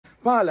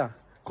Paula,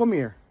 come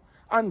here.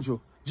 Andrew,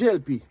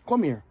 JLP,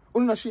 come here.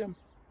 Unna shame.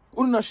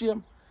 Unna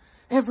shame.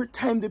 Every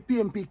time the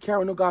PMP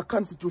carry no go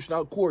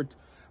constitutional court,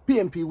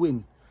 PMP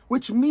win.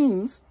 Which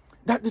means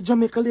that the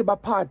Jamaica Labour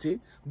Party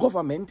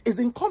government is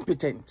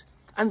incompetent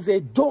and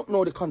they don't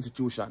know the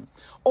constitution.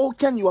 How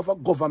can you have a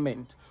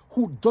government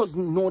who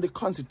doesn't know the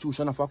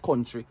constitution of a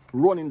country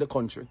running the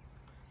country?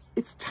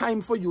 It's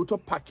time for you to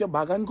pack your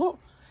bag and go.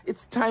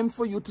 It's time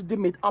for you to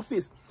demit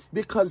office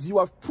because you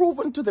have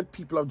proven to the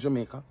people of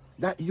Jamaica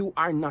that you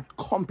are not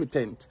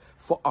competent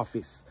for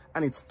office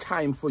and it's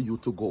time for you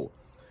to go.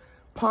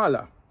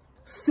 Paula,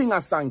 sing a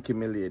Sankey,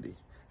 my lady.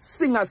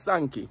 Sing a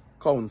Sankey,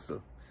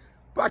 council.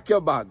 Pack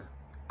your bag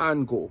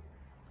and go.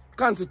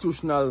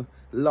 Constitutional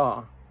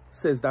law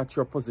says that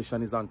your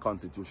position is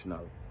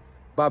unconstitutional.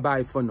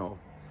 Bye-bye for now.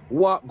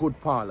 What good,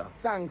 Paula.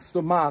 Thanks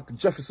to Mark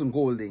Jefferson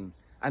Golding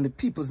and the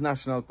People's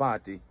National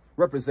Party,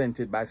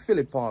 represented by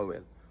Philip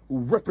Powell, who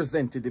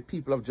represented the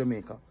people of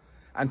Jamaica,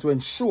 and to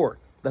ensure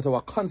that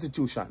our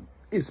constitution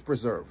is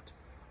preserved.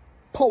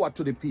 Power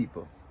to the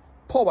people.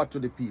 Power to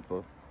the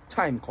people.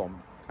 Time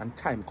come, and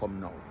time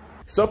come now.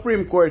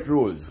 Supreme Court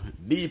rules,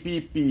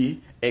 DPP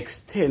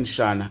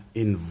extension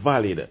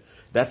invalid.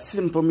 That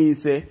simply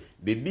means the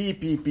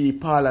DPP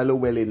Paula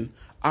Llewellyn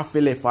have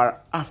left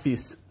her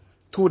office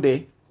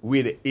today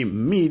with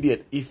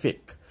immediate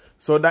effect.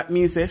 So that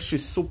means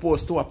she's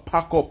supposed to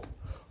pack up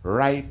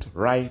right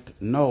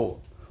now.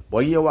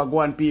 But here we go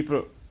on,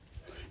 people.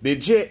 The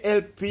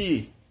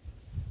JLP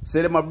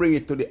say they might bring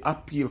it to the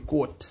appeal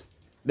court.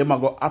 They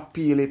might go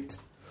appeal it.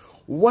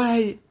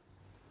 Why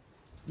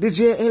the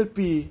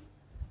JLP,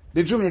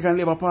 the Jamaican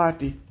Labour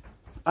Party,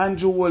 and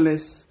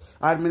Holness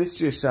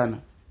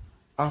administration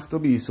have to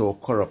be so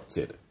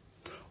corrupted?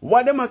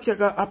 Why them a kick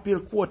a appeal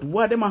court?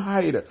 Why them a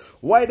hide?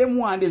 Why them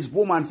want this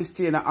woman to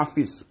stay in the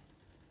office?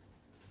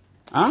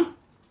 Huh?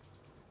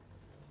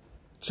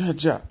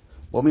 Jaja.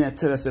 But me I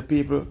tell us,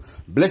 people,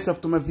 bless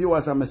up to my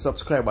viewers and my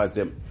subscribers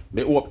them.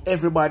 May hope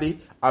everybody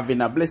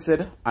having a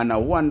blessed and a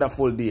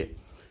wonderful day.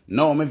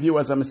 Now, my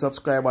viewers and my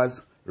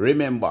subscribers,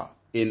 remember,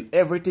 in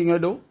everything you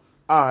do,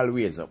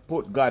 always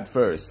put God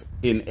first.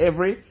 In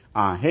every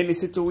and any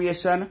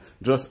situation,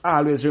 just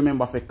always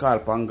remember to call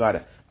upon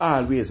God.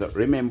 Always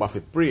remember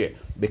to pray,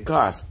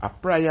 because a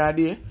prayer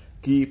day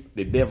keep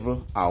the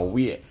devil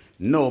away.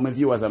 Now, my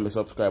viewers and my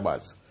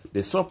subscribers,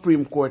 the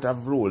Supreme Court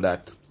have ruled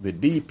that the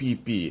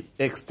DPP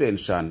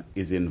extension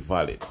is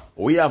invalid.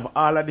 We have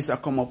all of this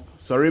come up,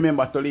 so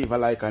remember to leave a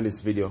like on this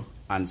video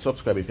and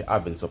subscribe if you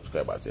haven't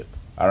subscribed as yet.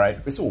 Alright,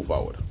 let's move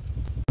forward.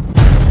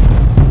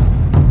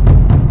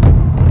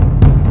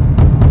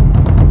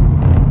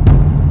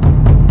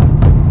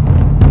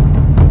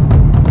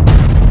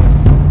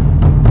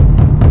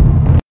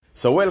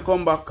 So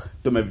welcome back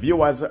to my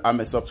viewers and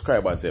my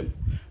subscribers them.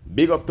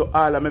 Big up to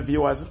all of my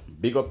viewers,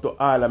 big up to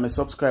all of my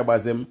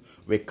subscribers them.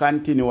 We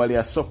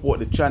continually support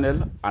the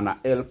channel and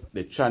help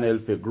the channel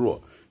to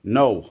grow.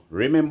 Now,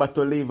 remember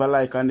to leave a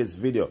like on this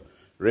video.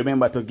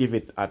 Remember to give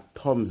it a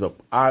thumbs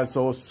up.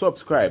 Also,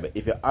 subscribe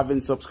if you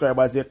haven't subscribed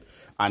as yet.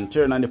 And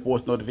turn on the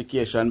post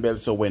notification bell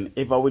so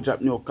whenever we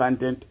drop new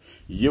content,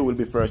 you will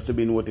be first to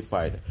be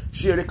notified.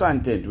 Share the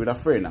content with a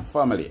friend, a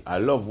family, a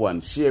loved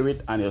one. Share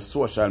it on your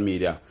social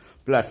media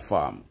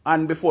platform.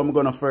 And before I'm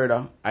going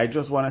further, I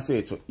just want to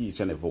say to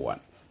each and everyone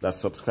that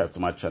subscribe to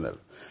my channel,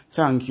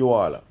 thank you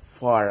all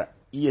for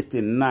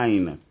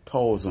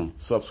 89,000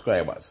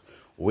 subscribers.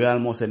 We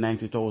almost at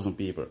 90,000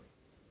 people.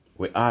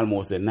 We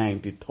almost at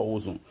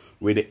 90,000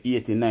 with the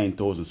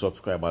 89,000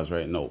 subscribers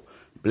right now.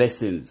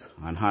 Blessings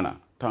and honor.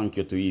 Thank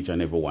you to each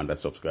and everyone that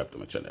subscribe to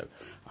my channel.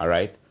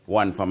 Alright?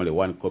 One family,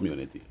 one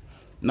community.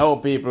 Now,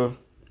 people,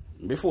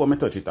 before I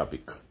touch the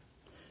topic,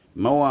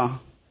 I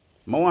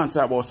want to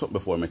say about something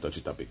before I touch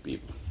the topic,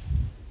 people.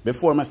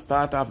 Before I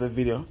start off the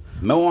video,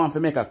 I want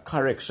to make a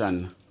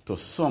correction to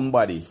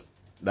somebody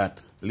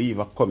that leave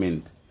a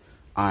comment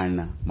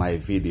on my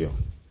video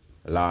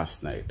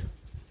last night.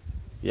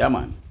 Yeah,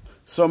 man.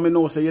 Some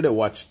know say you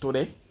watch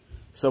today.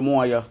 Some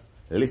more you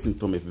listen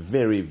to me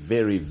very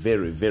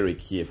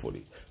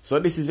carefully. So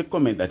this is the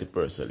comment that the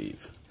person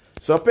leave.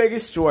 So Peggy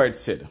Stewart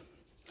said,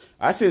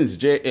 since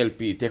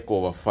JLP take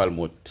over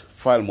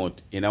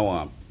Falmouth in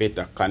a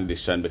better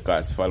condition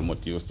because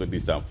Falmouth used to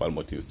this and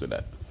Falmouth used to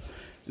that.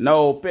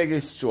 Now, Peggy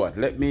Stewart,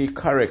 let me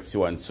correct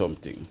you on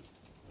something.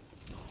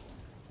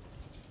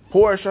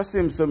 Portia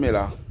Simpson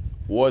Miller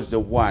was the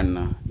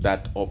one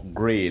that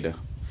upgraded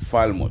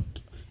Falmouth.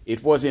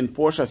 It was in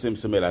Portia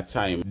Simpson Miller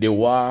time. The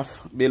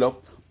wharf built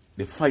up,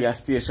 the fire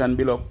station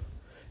built up,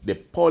 the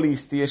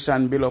police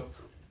station built up,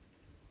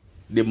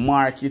 the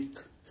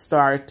market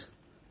start,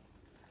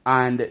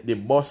 and the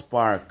bus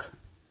park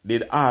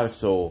did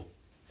also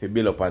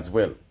build up as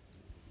well.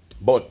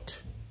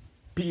 But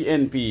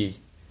PNP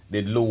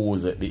did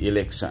lose the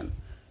election.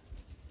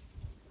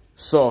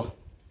 So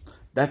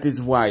that is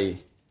why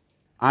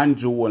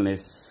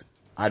Holness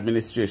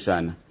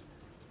administration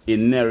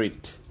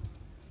inherit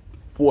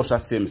Portia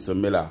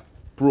Simpson Miller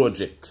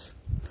projects.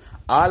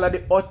 All of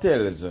the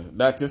hotels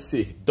that you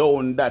see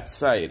down that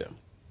side,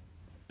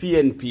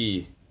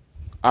 PNP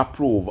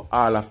approve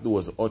all of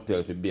those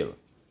hotel for bill.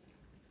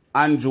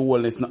 Andrew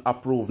Holness not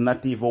approve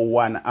not even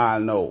one all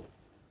now.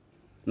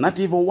 Not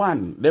even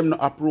one. Them not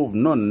approve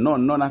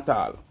none at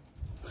all.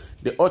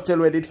 The hotel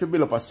where did for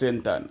bill up a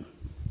Senton,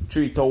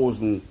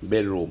 3,000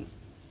 bedroom.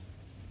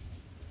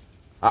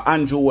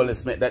 Andrew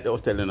Holness made that the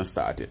hotel didn't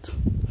start it.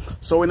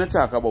 So when I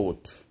talk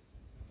about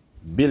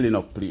building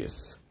up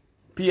place,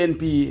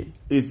 PNP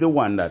is the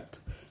one that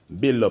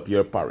build up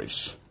your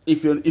parish.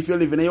 If you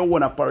live in your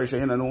own parish,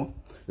 you know,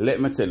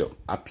 let me tell you,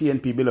 a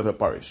PNP build up a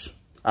parish,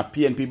 a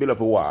PNP build up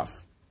a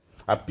wharf,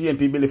 a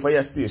PNP build a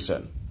fire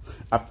station,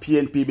 a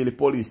PNP build a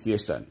police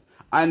station.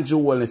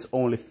 Andrew Holness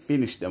only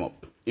finish them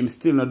up. Him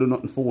still not do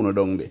nothing for you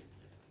down there.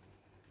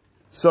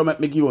 So let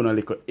me give you a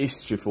little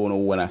history for you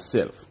one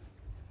self.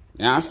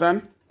 You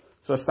understand?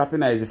 So stop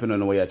in eyes if you don't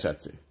know what you're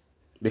chatting.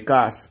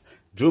 Because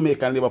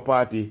Jamaican Labour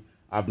Party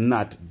have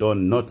not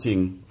done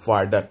nothing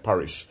for that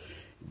parish.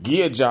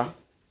 Colin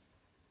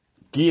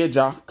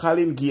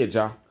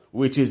Gager,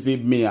 which is the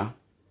mayor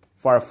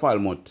for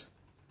Falmouth,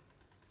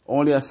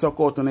 only a suck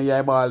out on the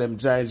eye ball him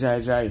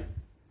dry.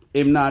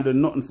 Him not do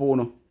nothing for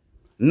you.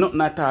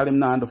 Nothing at all him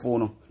not do for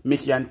you. Me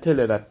can tell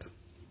you that.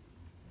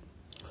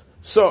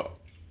 So,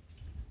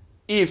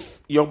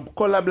 if you're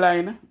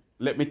colorblind,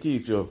 let me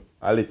teach you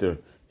a little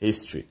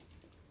history.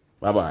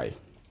 Bye-bye.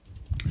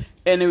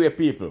 Anyway,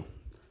 people,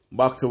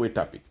 back to our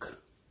topic.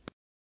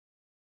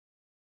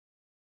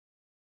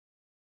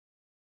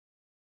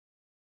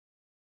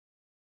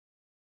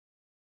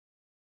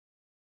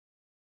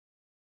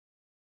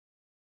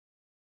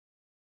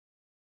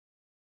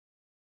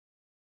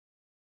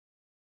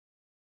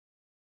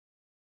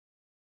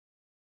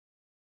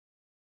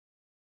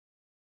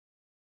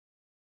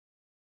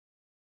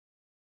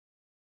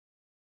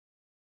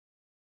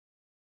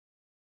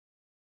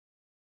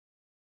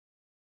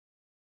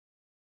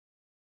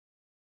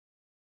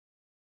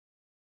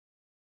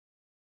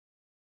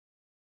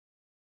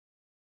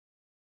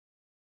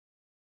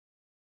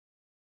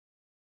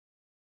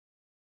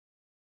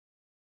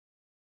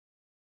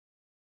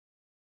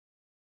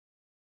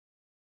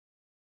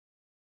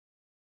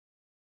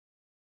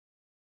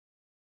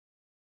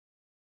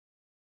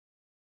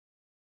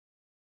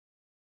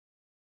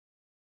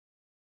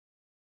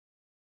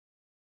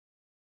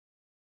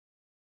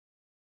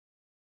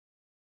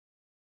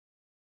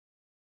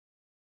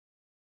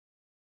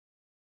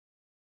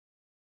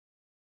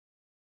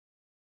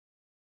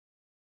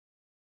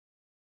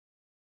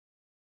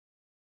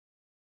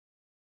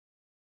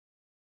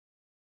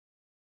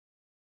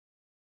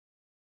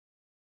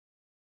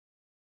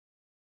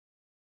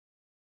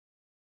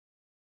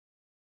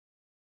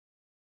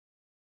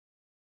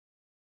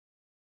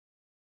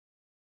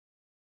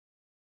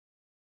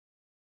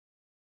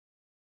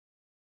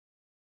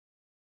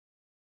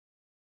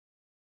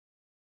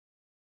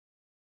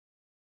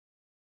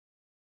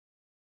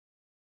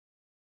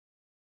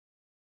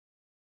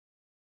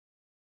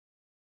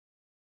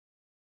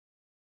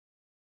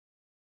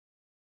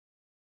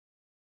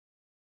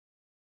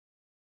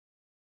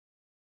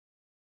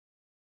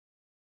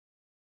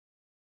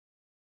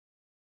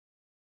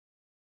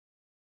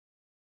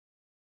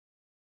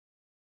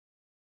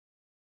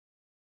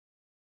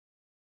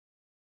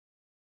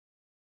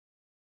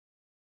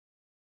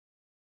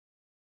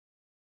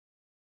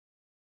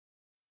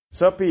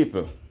 So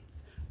people,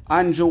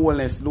 Andrew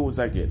Holness lose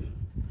again.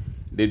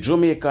 The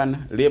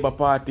Jamaican Labour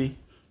Party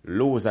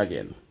lose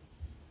again.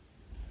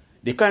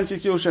 The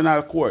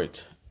Constitutional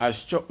Court has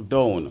struck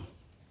down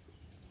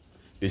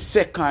the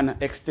second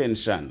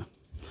extension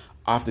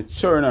of the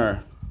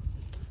tenure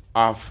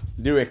of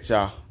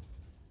Director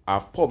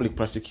of Public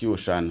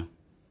Prosecution,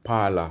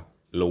 Paula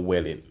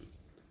Llewellyn.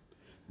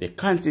 The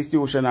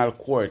Constitutional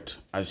Court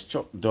has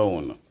struck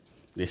down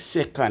the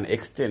second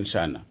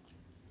extension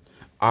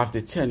of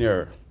the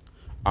tenure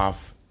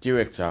of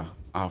Director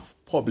of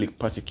Public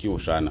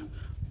Prosecution,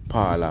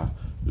 Paula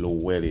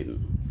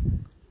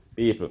Llewellyn.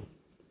 People,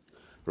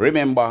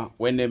 remember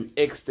when them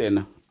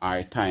extend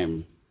our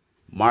time,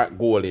 Mark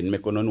Golding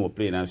make on no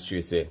plain and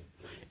straight say,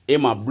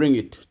 Emma bring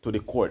it to the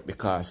court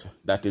because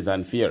that is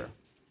unfair.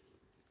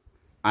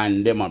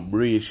 And them a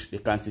breach the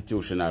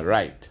constitutional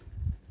right.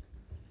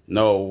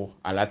 Now,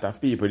 a lot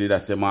of people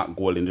did say Mark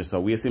Golding just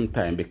a waste him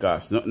time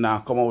because nothing now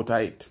come out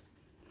of it.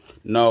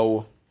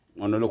 Now,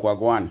 on look what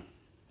go on.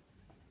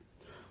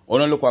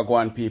 On look what go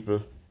on,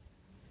 people.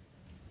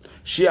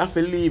 She have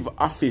to leave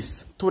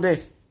office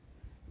today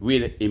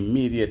with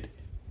immediate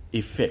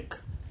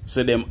effect.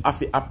 So them have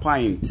to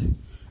appoint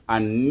a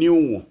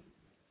new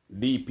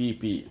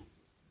DPP.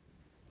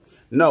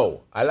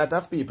 Now, a lot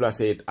of people have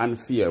said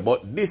unfair,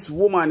 but this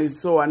woman is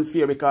so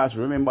unfair because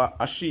remember,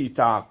 as she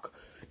talk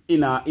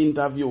in her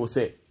interview,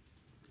 say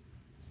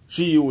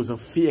she used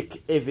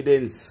fake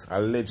evidence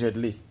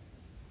allegedly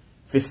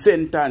for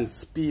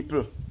sentence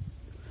people.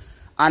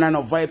 And on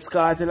a Vibes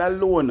Cartel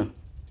alone,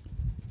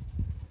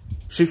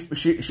 she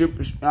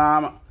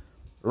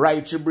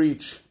right she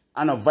breach.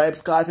 And a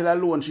Vibes Cartel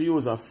alone, she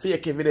used a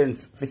fake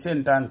evidence for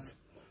sentence.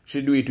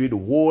 She do it with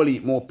whole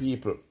heap more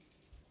people.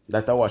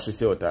 That's what she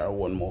say out her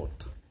own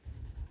mouth.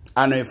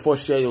 And we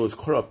first use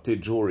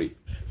corrupted jury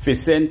for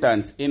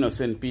sentence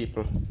innocent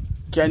people.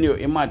 Can you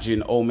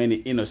imagine how many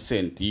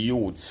innocent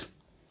youths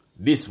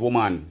this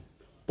woman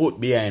put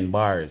behind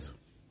bars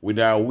with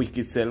her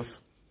wicked self?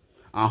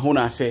 And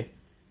who say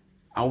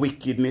a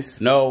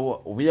wickedness?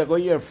 Now we are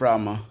going to hear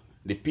from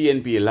the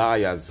PNP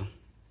lawyers,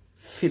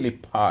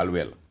 Philip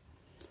Hallwell,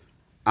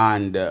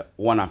 and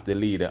one of the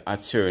lead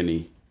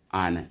attorney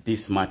on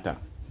this matter.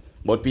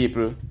 But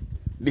people,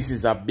 this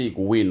is a big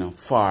win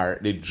for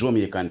the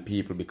Jamaican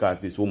people because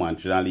this woman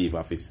should not leave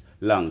office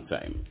long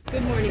time.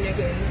 Good morning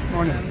again.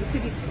 Morning.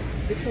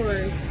 Before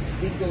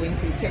we go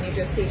into it, can you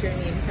just state your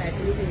name, title,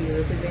 who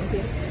you're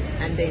representing,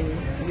 and then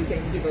you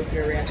can give us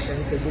your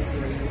reaction to this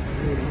morning's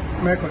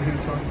ruling. Michael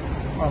Hinton,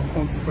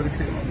 counsel for the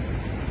claimants.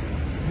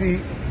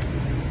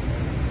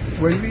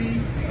 When we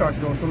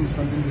started our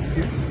submissions in this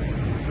case,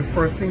 the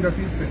first thing that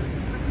we said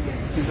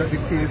is that the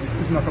case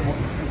is not about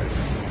misconduct.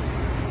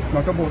 It's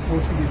not about how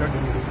she did her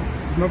deal.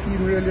 It's not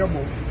even really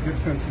about the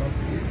extension of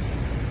the age.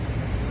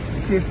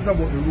 The case is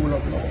about the rule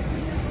of law,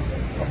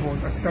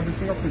 about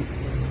establishing a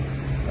principle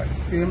that the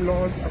same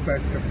laws apply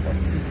to everybody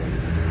equally,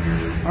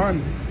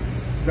 and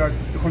that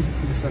the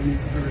Constitution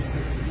needs to be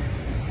respected.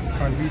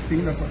 And we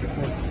think that's what the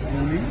court's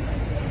ruling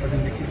has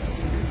indicated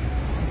today.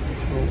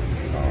 So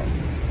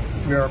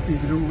we are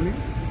pleased with the ruling,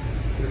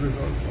 the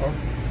result of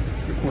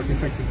the court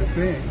effectively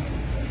saying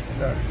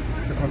that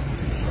the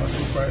Constitution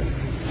requires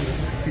you to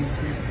treat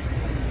with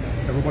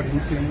everybody in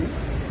the same way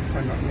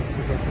and not make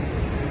special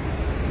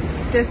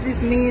provisions. Does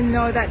this mean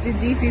now that the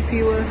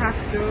DPP will have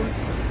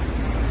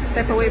to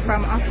step away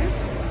from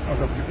office?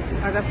 As of today.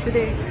 As of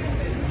today?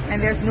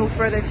 And there's no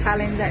further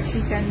challenge that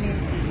she can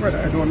make? Well,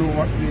 I don't know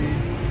what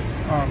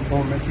the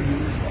government will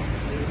do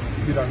response.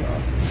 We don't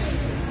ask.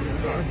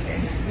 Okay.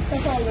 Mr.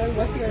 Paula,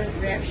 what's your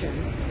reaction?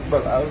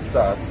 Well, I'll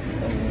start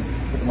in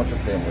pretty much the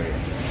same way.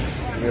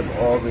 We have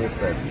always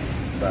said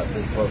that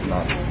this was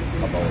not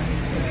about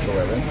Mr.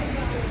 Llewellyn,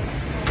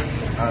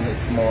 and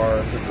it's more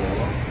to do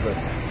with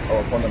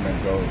our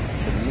fundamental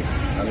belief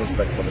and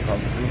respect for the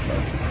Constitution.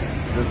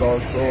 There's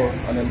also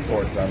an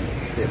important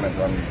statement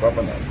on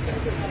governance.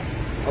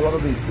 A lot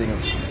of these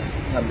things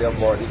can be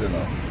avoided,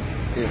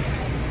 if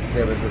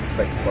there is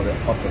respect for the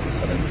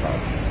opposition in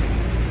Parliament.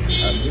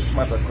 And this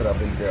matter could have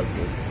been dealt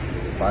with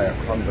by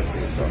a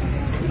conversation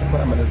with the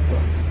Prime Minister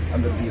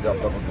and the leader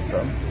of the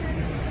opposition,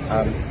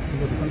 and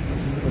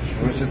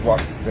which is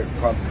what the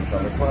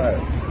Constitution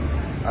requires.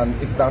 And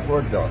if that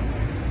were done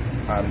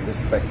and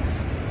respect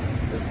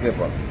is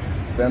given,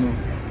 then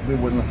we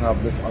wouldn't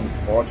have this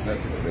unfortunate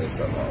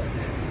situation now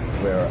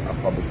where a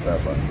public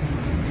servant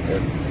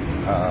is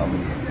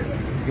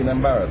being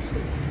embarrassed.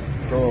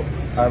 So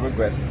I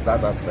regret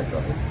that aspect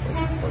of it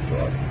for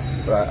sure.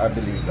 But I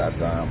believe that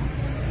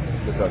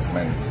the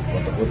judgment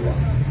was a good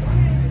one.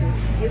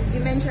 Yes,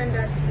 you mentioned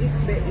that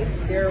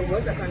if there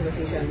was a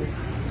conversation,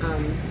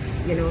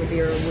 there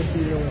would be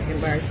no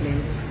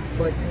embarrassment.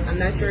 But I'm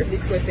not sure if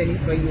this question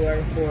is for you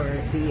or for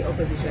the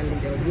opposition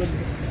leader. Would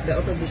the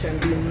opposition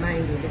be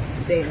minded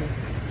then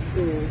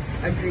to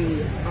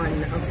agree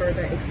on a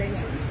further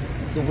extension?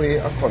 The way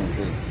a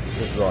country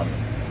is run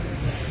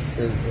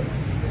is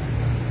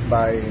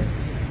by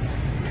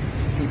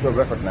people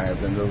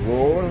recognizing the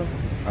role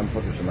and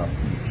position of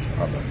each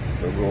other,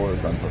 the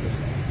roles and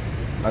position.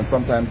 And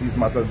sometimes these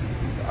matters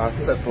are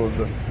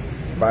settled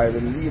by the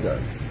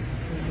leaders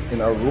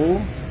in a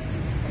room.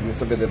 It used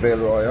to be the Vale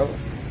Royal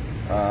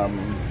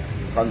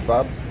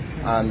confab,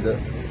 and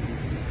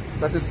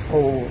that is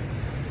how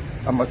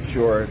a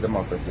mature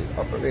democracy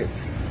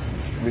operates.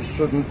 We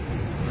shouldn't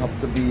have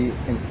to be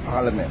in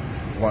Parliament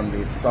one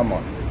day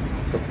summoned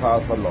to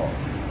pass a law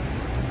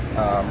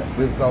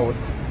without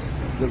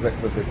the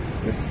requisite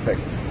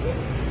respect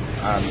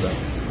and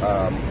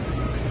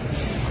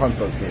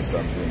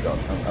consultation being done.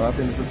 And I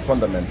think this is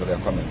fundamentally a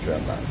commentary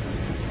on that.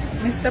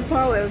 Mr.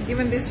 Powell,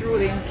 given this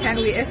ruling, can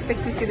we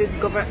expect to see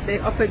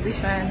the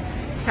opposition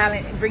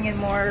bringing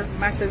more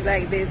matters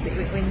like this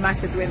in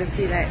matters where they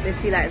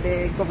feel like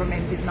the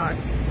government did not,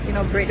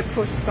 break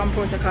some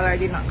protocol or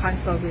did not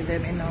consult with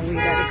them in a way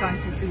that the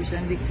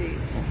Constitution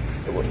dictates?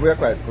 We are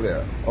quite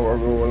clear. Our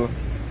role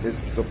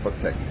is to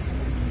protect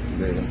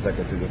the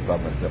integrity, the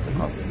sovereignty of the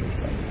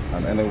Constitution.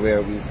 And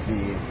anywhere we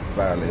see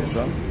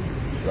violations,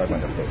 we are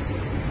going to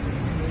proceed.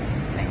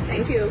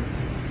 Thank you.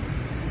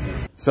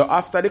 So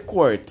after the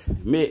court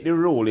made the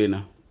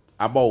ruling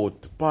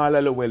about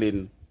Paula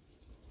Llewellyn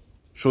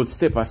should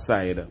step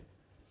aside,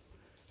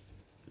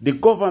 the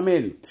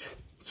government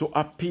to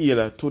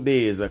appeal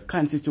today's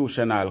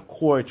constitutional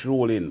court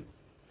ruling,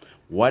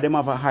 what them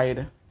have a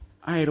hide,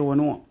 I don't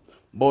know.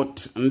 But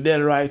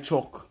Denari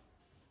Chuck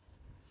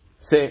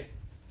say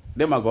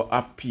them are going to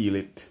appeal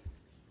it.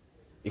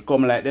 It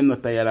come like them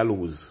not tired of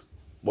lose.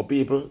 But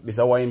people, this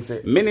is why him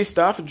say.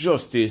 Minister of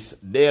Justice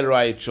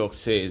Denari Chuck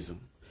says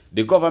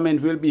the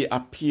government will be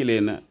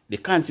appealing the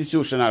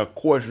constitutional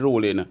court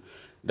ruling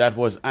that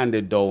was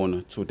handed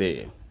down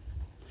today.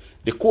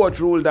 The court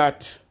ruled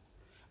that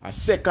a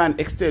second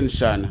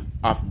extension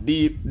of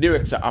the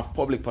Director of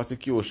Public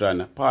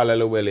Prosecution, Paula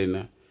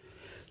Llewellyn,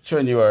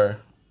 tenure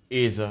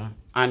is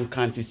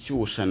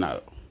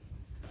unconstitutional.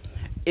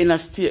 In a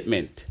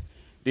statement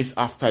this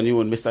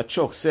afternoon, Mr.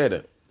 Chuck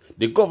said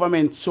the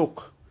government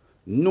took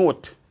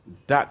note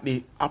that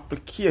the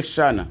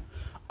application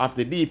of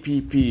the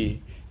DPP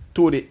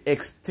to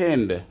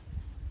extend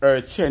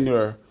her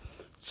tenure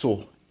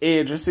to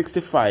age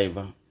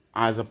 65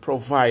 as a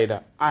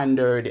provider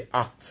under the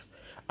Act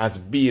as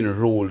being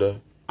ruled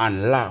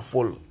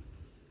unlawful.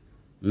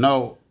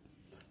 Now,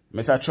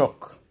 Mr.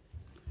 Chuck,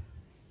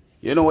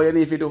 you know what you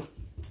need to do?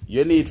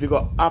 You need to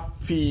go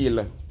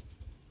appeal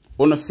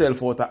on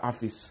yourself out of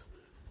office.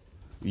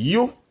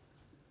 You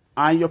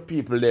and your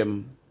people,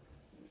 them,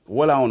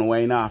 what I know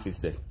in office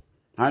there.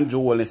 And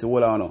Llewellyn say,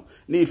 what I know.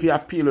 Need to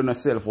appeal on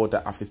yourself out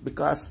of office.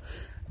 Because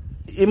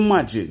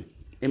imagine,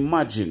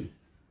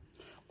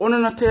 Uno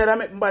not tired of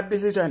making bad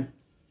decision.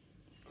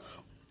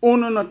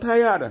 Uno not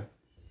tired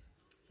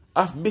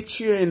of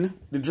betraying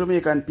the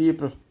Jamaican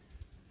people.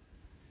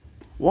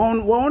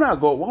 Wanna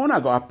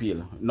go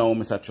appeal now,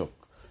 Mr. Chuck?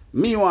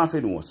 Me want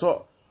to know.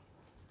 So,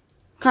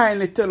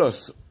 kindly tell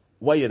us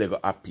why you go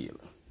appeal.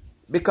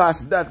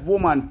 Because that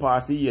woman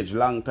passed the age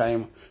long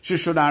time. She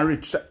should have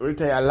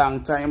retired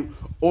long time.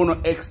 Uno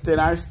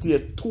extend her stay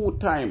 2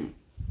 times.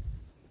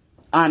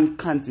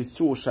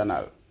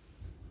 Unconstitutional.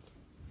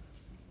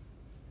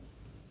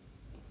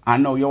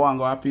 And now you want to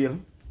go appeal?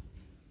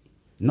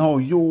 Now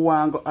you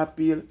want to go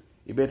appeal?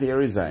 You better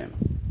resign.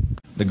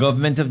 The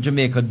government of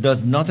Jamaica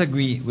does not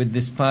agree with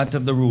this part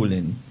of the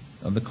ruling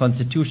of the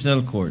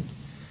Constitutional Court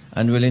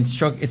and will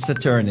instruct its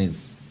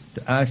attorneys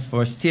to ask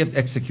for a stay of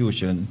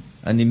execution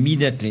and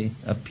immediately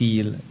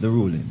appeal the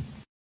ruling.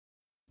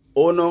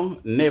 Uno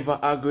never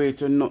agree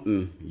to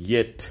nothing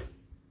yet.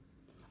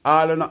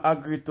 All Uno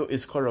agree to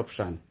is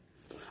corruption.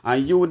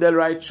 And you, the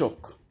right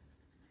Chuck,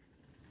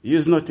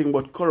 use nothing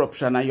but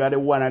corruption, and you are the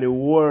one of the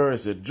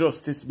worst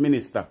justice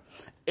minister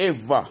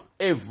ever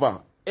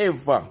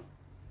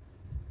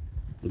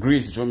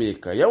Greece,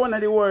 Jamaica. You're one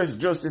of the worst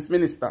justice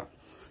minister.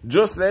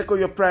 Just like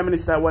your prime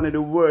minister, one of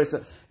the worst.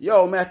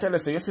 Yo, may I tell you,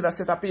 so you see that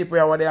set of people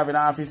here, what they have in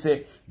office,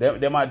 say,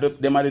 them are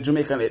the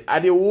Jamaican, are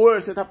the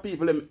worst set of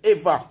people them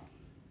ever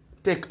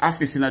take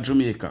office in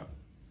Jamaica.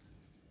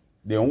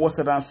 They're worse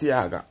than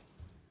Siaga.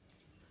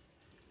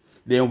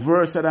 They're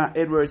worse than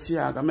Edward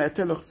Siaga. May I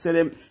tell you, say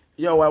them,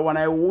 yo, I want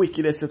a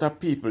wicked set of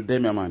people,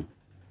 them, man.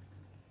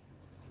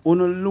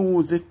 Uno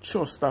lose the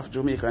trust of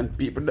Jamaican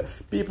people.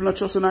 People not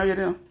trust in you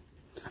know.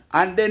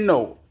 And then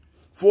now,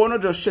 for uno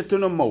just shut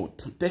on the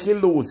mouth, take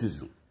it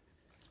loses.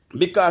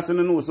 Because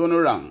uno knows uno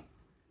wrong.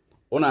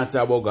 Uno have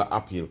to about the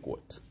appeal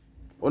court.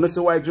 Uno see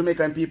why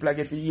Jamaican people are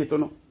getting hate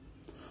uno.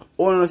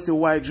 Uno see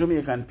why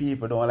Jamaican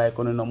people don't like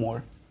uno no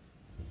more.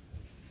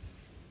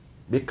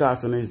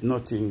 Because uno is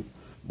nothing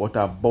but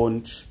a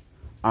bunch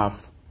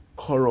of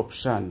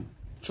corruption.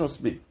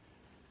 Trust me.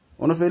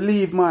 Uno have to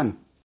leave, man.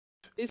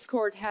 This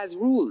court has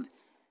ruled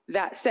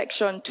that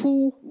Section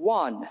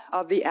 2(1)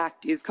 of the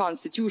Act is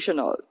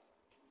constitutional.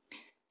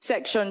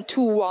 Section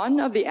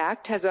 2(1) of the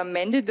Act has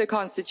amended the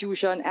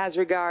Constitution as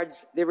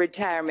regards the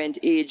retirement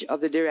age of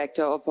the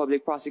Director of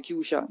Public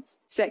Prosecutions.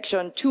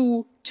 Section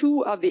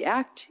 2(2) of the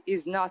Act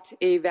is not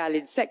a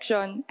valid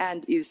section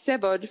and is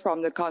severed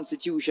from the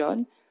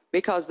Constitution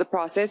because the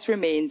process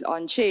remains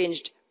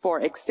unchanged for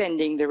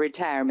extending the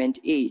retirement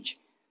age.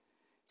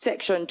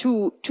 Section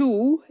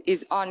 2(2)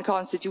 is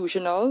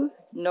unconstitutional,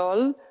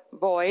 null,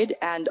 void,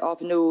 and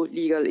of no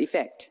legal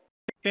effect.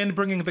 In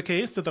bringing the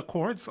case to the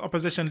courts,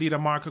 opposition leader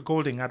Mark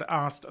Golding had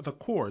asked the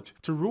court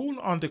to rule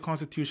on the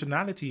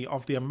constitutionality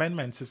of the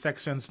amendments to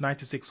sections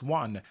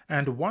 96(1)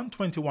 and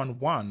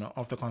 121(1)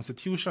 of the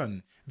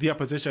Constitution. The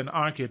opposition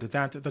argued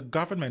that the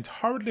government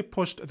hurriedly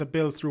pushed the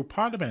bill through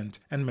Parliament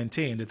and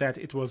maintained that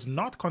it was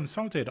not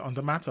consulted on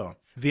the matter.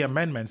 The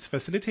amendments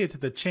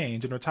facilitated the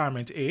change in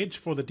retirement age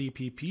for the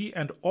DPP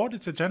and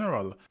Auditor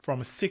General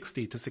from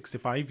 60 to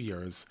 65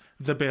 years.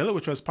 The bill,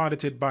 which was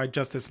piloted by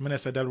Justice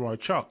Minister Delroy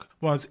Chuck,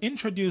 was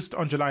introduced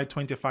on July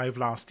 25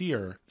 last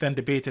year, then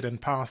debated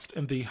and passed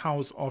in the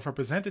House of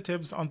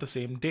Representatives on the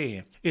same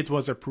day. It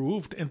was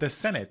approved in the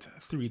Senate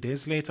 3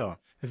 days later.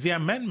 The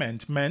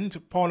amendment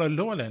meant Paula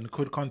Llewellyn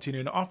could continue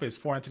in office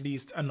for at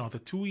least another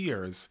 2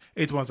 years.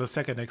 It was a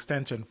second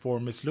extension for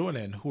Ms.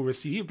 Llewellyn, who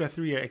received a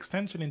 3-year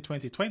extension in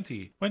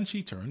 2020 when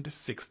she turned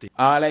 60.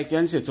 All I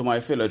can say to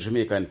my fellow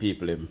Jamaican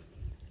people, I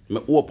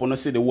hope you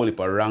see the whole heap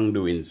of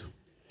wrongdoings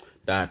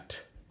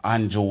that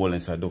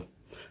Llewellyn do.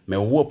 I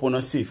hope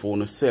you see for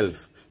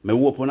yourself. I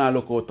hope you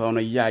look out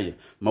on yaya.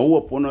 I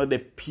hope you the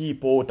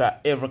people out of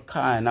every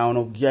kind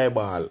on the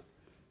ball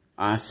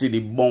and see the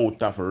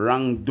amount of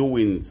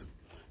wrongdoings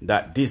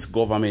that this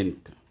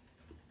government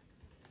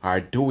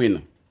are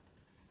doing.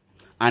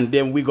 And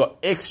then we got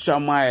extra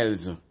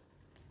miles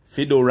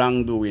for the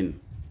wrongdoing.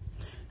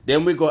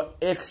 Then we got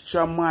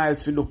extra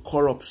miles for the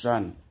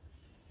corruption.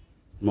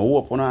 I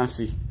hope you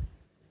see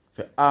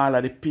for all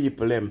of the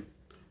people them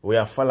we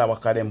are follow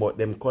them but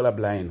them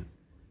colorblind.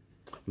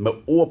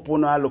 I hope you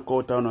look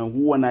out on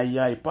who and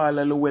I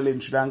Paula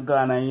Llewellyn should have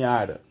gone and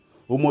yard.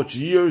 How much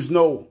years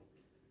now?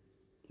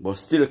 But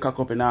still cock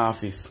up in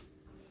office.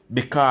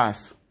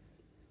 Because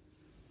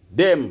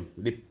them,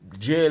 the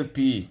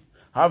JLP,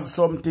 have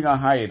something to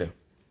hide.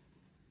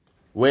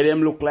 Where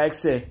them look like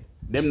say,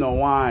 them no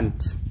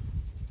want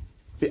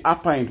to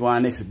appoint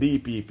one next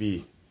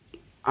DPP.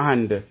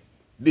 And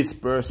this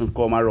person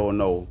come around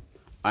now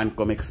and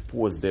come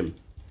expose them.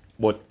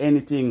 But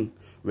anything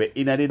where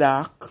in the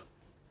dark,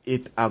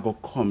 it a go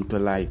come to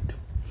light.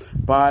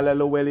 Paula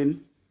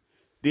Llewellyn,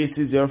 this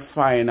is your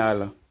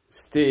final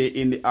stay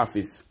in the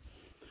office.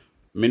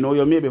 Me know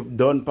you maybe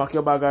done pack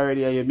your bag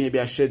already and you maybe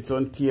have shed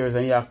some tears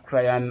and you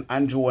cry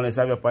and Holness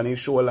have you upon his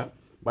shoulder.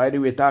 By the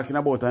way, talking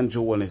about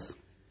Holness.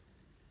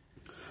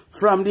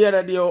 From the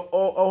other day, how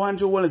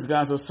Holness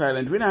gone so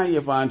silent. We not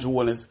hear from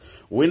Holness.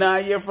 We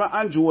not hear from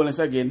Holness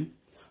again.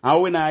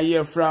 And we not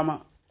hear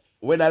from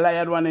whether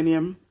lied one in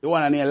him, the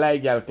one named Lie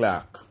Girl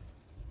Clark.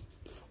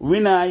 We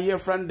not hear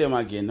from them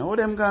again. How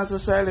them gone so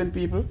silent,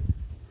 people?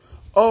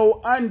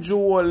 Oh,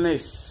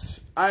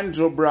 Holness,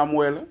 Andrew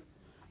Bramwell,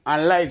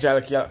 and Lie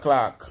Girl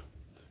Clark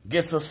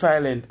get so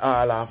silent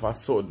all of a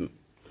sudden.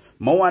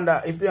 I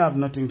wonder if they have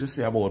nothing to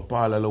say about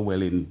Paula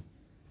Llewellyn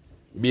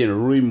being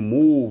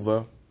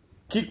removed,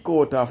 kicked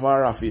out of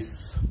her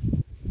office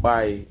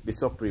by the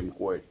Supreme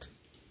Court.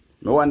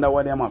 I wonder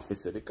what they have to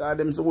say, because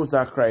them supposed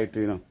to cry to,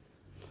 you know.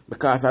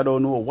 Because I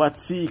don't know what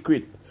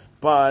secret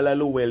Paula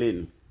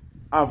Llewellyn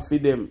have for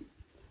them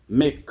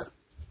make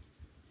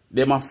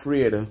them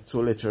afraid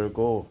to let her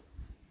go.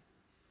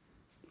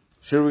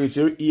 She reached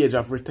her age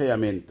of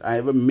retirement and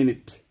every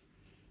minute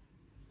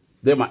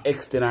them are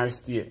extend her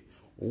stay.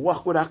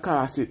 What could have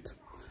cost it?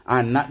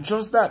 And not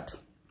just that,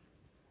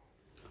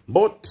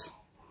 but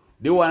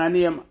they want to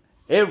name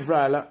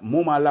Everal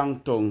Mama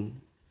Langtongue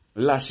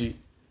Lashy.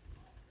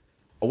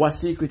 What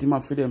secret him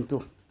have for them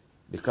too?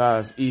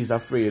 Because he's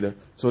afraid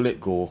to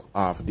let go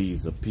of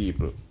these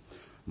people.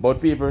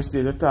 But people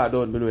still talk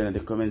down below in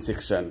the comment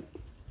section.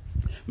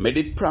 I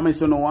did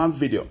promise on one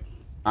video,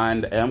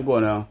 and I am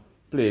gonna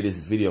play this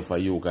video for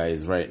you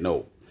guys right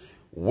now.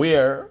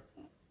 Where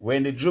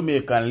when the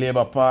Jamaican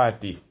Labour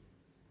Party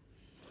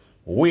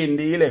win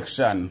the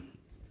election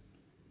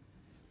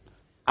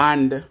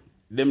and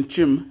them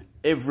trim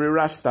every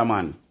Rasta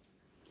man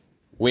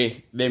where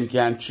them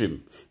can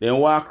trim. Then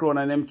walk around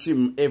and them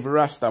trim every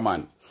Rasta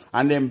man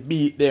and then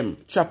beat them,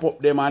 chop up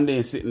them and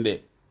then sitting there.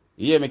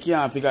 Yeah, me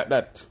can't figure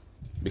that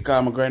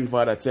because my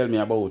grandfather tell me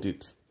about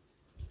it.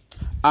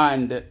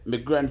 And my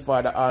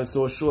grandfather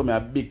also show me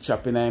a big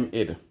chop in him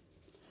head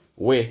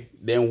where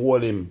them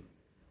hold him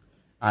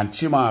and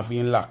trim off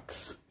in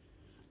locks.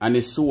 And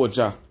the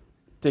soldier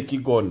take a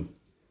gun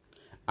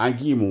and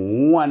give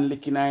him one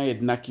lick in the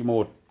head, knock him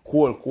out,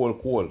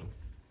 cold.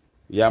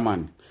 Yeah,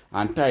 man.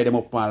 And tie them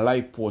up on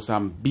light posts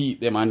and beat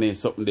them and then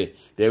something there.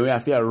 They will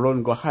have to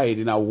run, go hide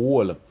in a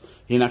wall,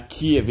 in a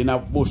cave, in a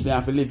bush. They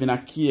have to live in a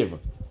cave.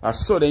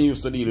 That's so they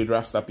used to deal with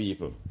Rasta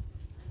people.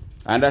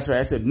 And that's why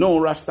I said no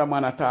Rasta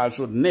man at all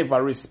should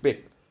never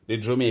respect the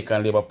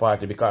Jamaican Labour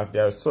Party because they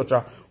are such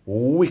a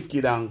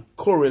wicked and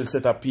cruel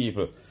set of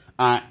people.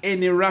 And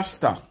any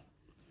Rasta,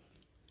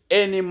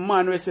 any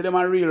man who say them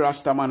a real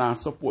Rasta man and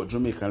support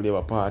Jamaican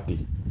Labour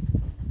Party,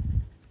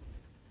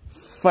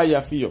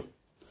 fire for you.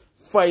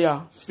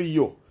 Fire for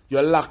you.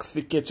 Your locks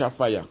for catch a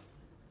fire.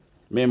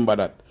 Remember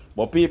that.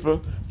 But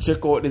people,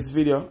 check out this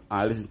video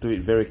and listen to it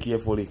very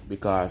carefully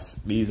because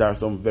these are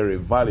some very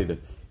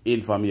valid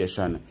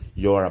information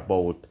you're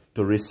about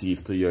to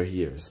receive to your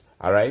ears.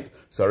 Alright?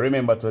 So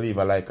remember to leave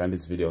a like on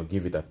this video.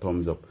 Give it a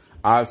thumbs up.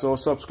 Also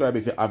subscribe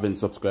if you haven't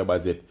subscribed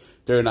as yet.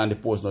 Turn on the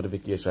post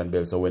notification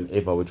bell so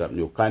whenever we drop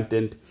new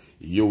content,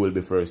 you will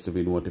be first to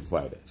be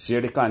notified.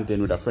 Share the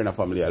content with a friend or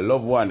family, a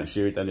loved one.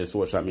 Share it on your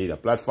social media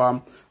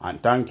platform.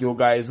 And thank you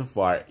guys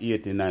for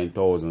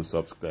 89,000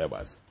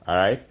 subscribers.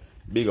 Alright?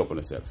 Big up on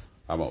yourself.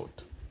 I'm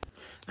out.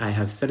 I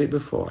have said it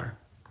before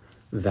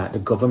that the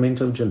government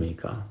of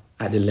Jamaica,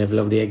 at the level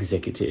of the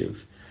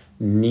executive,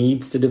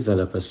 needs to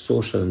develop a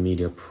social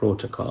media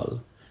protocol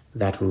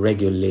that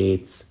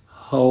regulates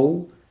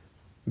how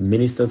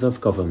ministers of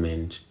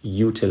government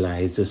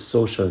utilize the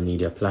social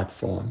media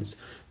platforms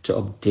to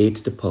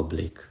update the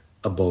public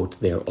about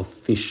their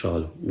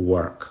official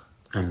work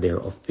and their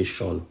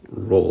official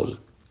role.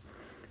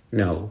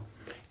 Now,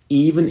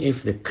 even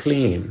if the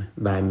claim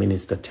by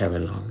Minister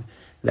Terrelong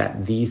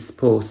that these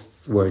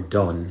posts were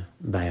done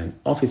by an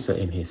officer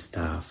in his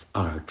staff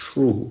are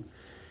true,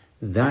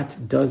 that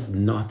does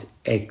not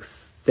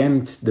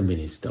exempt the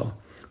minister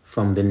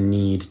from the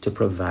need to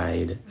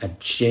provide a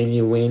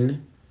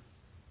genuine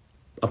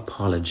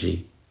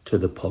apology to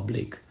the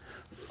public.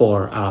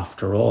 For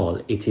after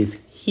all, it is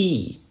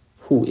he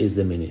who is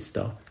the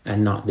minister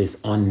and not this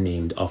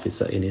unnamed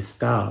officer in his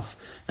staff.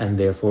 And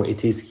therefore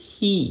it is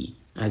he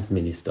as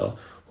minister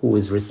who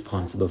is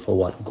responsible for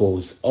what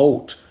goes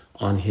out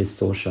on his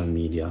social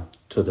media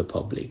to the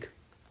public.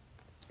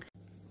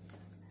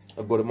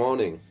 Good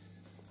morning.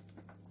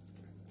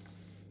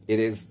 It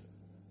is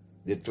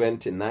the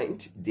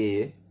 29th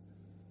day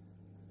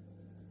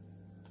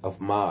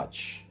of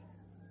March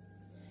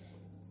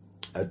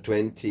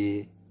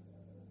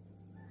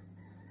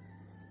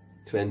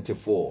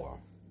 2024.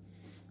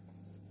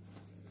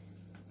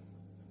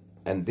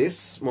 And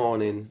this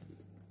morning,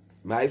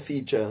 my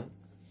feature,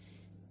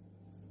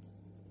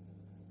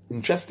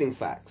 interesting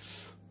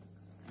facts.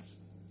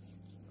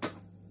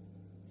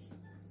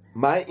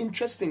 My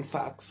interesting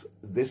facts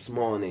this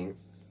morning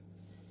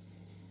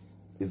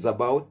is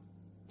about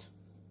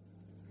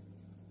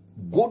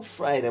Good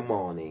Friday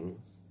morning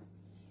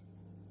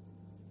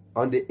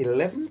on the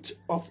 11th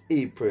of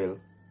April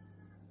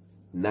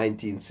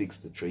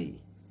 1963.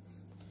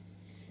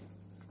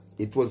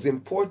 It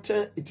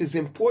is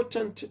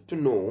important to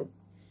know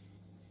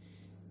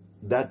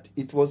that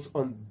it was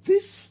on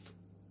this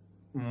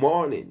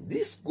morning,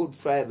 this Good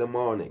Friday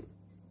morning,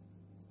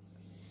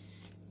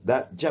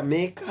 that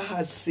Jamaica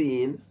has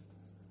seen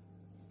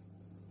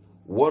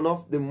one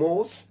of the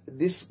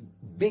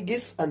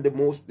biggest and the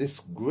most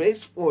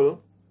disgraceful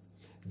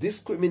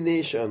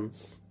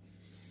discriminations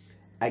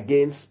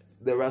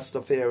against the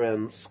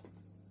Rastafarians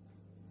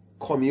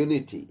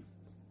community.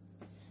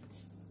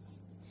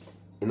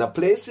 In a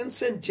place in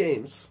St.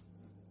 James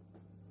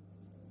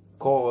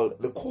called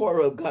the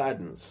Coral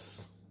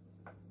Gardens,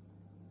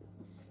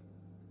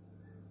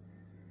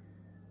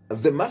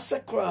 the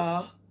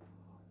massacre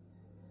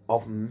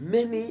of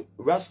many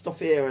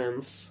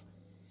Rastafarians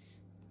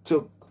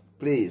took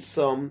place.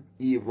 Some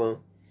even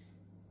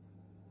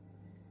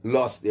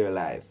lost their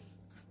life.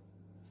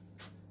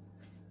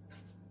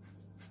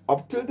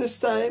 Up till this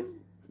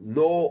time,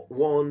 no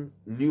one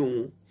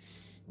knew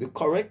the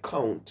correct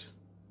count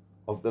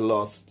of the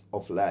loss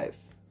of life.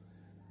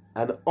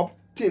 And up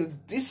till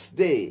this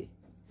day,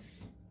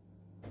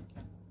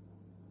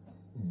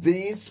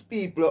 these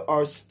people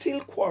are still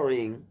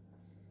quarreling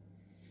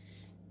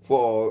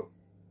for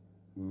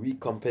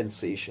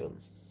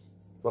compensation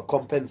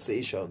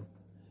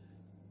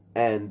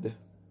and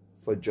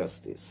for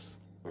justice.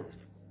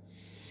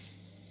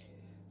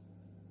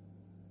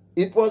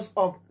 It was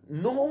of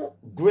no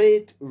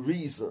great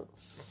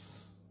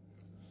reasons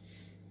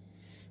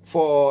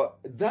for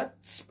that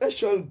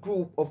special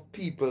group of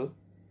people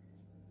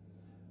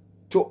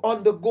to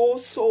undergo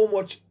so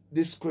much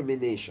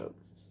discrimination.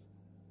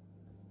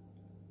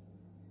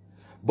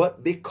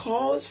 But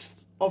because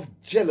of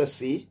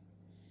jealousy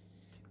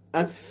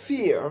and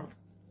fear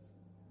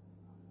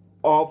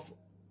of,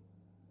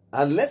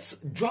 and let's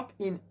drop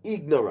in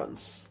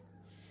ignorance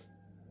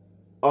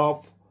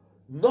of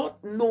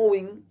not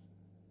knowing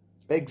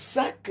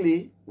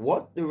exactly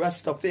what the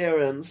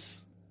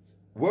Rastafarians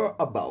were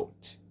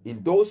about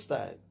in those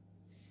times.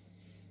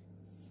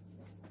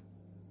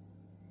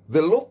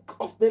 The look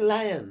of the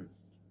lion,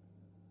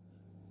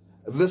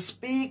 the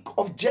speak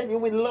of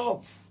genuine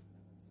love,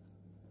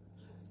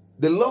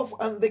 the love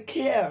and the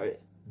care,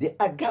 the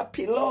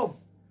agape love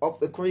of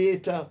the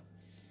Creator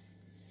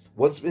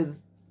was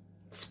been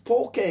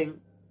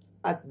spoken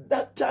at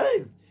that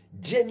time.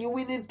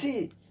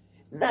 Genuinity,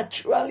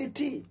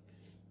 naturality.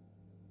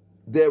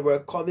 They were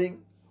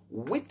coming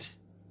with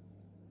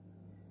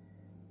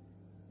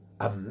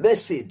a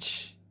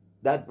message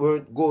that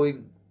weren't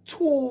going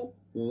too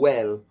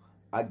well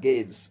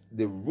against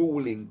the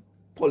ruling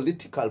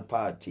political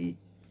party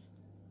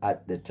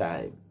at the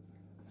time.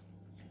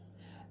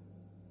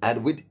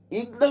 And with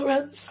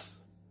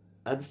ignorance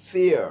and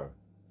fear,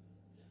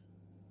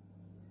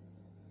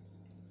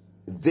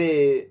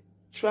 they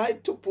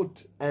tried to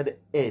put an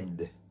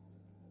end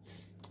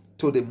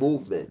to the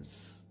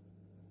movements,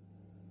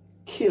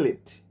 kill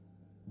it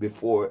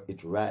before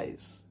it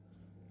rise.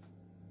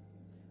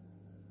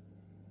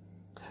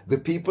 The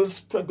People's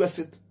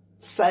Progressive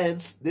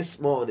Science this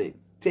morning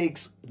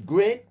takes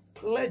great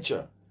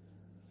pleasure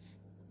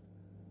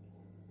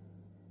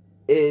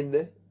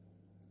in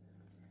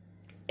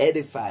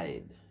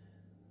edifying,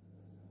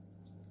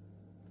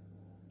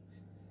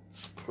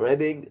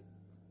 spreading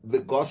the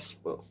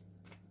gospel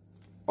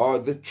or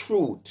the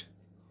truth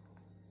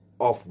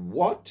of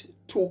what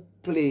took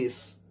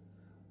place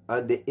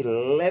on the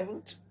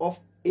 11th of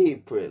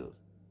April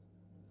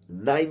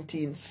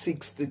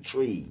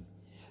 1963.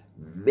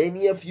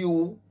 Many of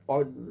you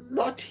are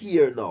not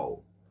here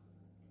now.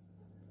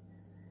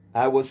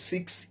 I was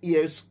 6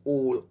 years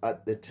old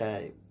at the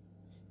time,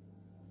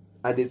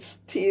 and it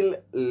still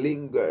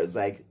lingers.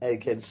 I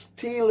can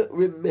still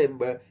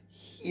remember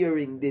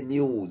hearing the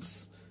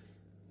news.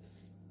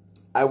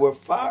 I was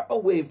far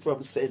away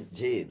from St.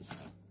 James,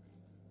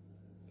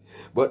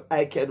 but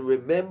I can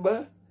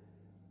remember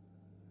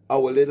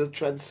our little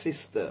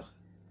transistor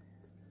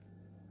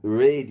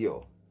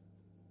radio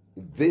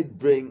did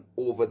bring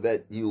over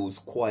that news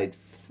quite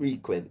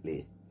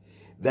frequently.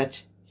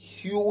 That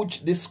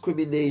huge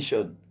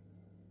discrimination,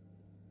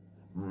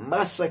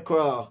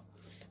 massacre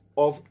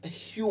of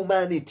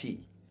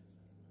humanity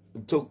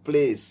took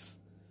place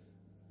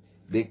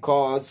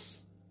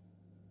because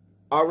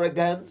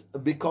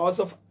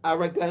of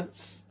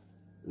arrogance,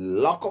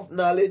 lack of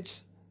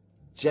knowledge,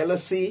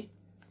 jealousy,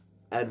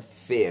 and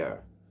fear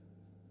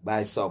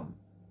by some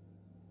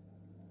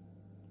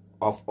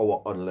of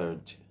our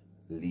unlearned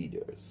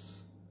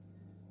leaders.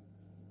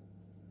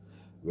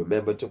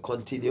 Remember to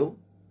continue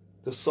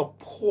to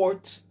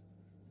support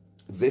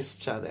this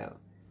channel.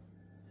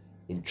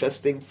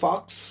 Interesting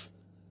facts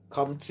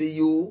come to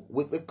you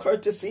with the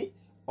courtesy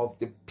of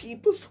the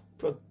People's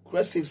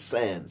Progressive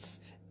Science,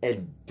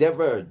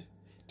 endeavored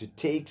to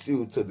take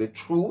you to the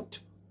truth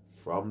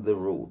from the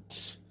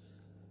root.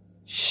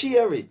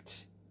 Share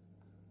it.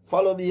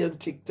 Follow me on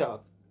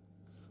TikTok.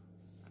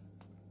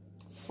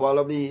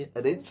 Follow me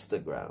on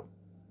Instagram.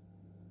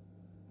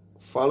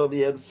 Follow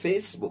me on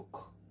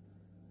Facebook.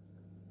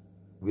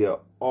 We are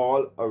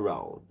all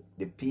around.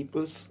 The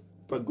People's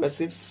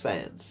Progressive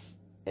Science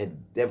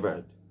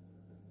endeavored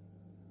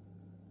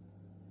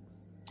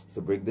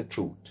to bring the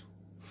truth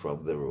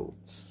from the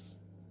roots.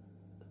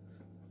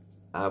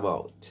 I'm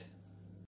out.